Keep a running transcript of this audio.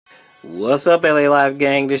What's up, LA Live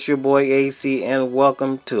gang? This your boy AC, and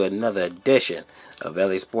welcome to another edition of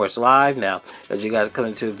LA Sports Live. Now, as you guys come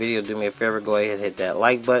into the video, do me a favor, go ahead and hit that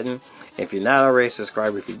like button. If you're not already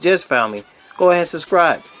subscribed, if you just found me, go ahead and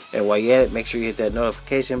subscribe. And while you're at it, make sure you hit that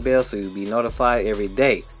notification bell so you'll be notified every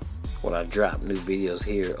day when I drop new videos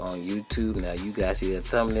here on YouTube. Now, you guys see the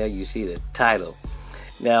thumbnail, you see the title.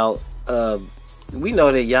 Now, we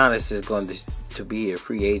know that Giannis is going to be a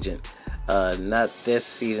free agent. Not this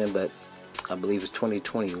season, but I believe it's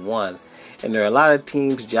 2021. And there are a lot of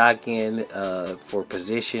teams jockeying for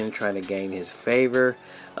position, trying to gain his favor.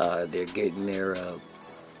 They're getting their,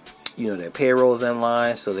 their payrolls in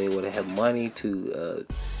line, so they would have money to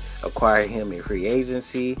acquire him in free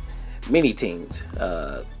agency. Many teams,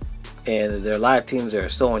 and there are a lot of teams that are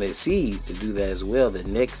sowing his seeds to do that as well. The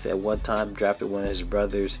Knicks at one time drafted one of his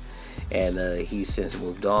brothers, and he's since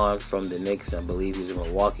moved on from the Knicks. I believe he's in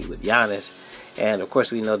Milwaukee with Giannis. And of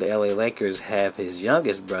course, we know the LA Lakers have his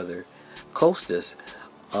youngest brother, Kostas,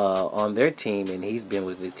 on their team, and he's been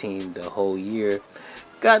with the team the whole year.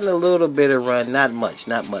 Gotten a little bit of run, not much.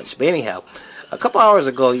 But anyhow, a couple hours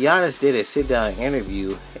ago, Giannis did a sit-down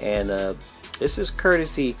interview, and this is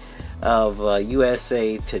courtesy of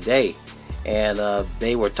USA Today. And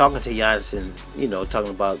they were talking to Giannis and,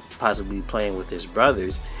 talking about possibly playing with his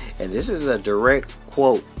brothers. And this is a direct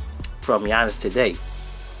quote from Giannis today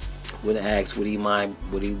when asked would he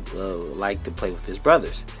like to play with his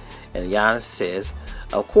brothers. And Giannis says,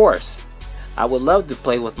 "Of course, I would love to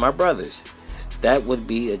play with my brothers. That would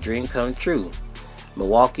be a dream come true.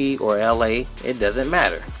 Milwaukee or LA, it doesn't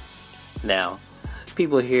matter." Now,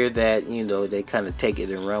 people hear that, they kind of take it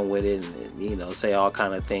and run with it and, say all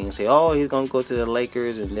kind of things. Say, oh, he's going to go to the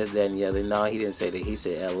Lakers and this, that, and the other. No, he didn't say that. He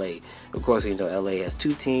said LA. Of course, LA has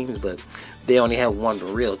two teams, but they only have one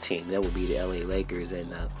real team. That would be the LA Lakers.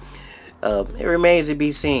 And it remains to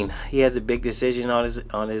be seen. He has a big decision on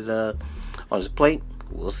his plate.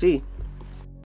 We'll see.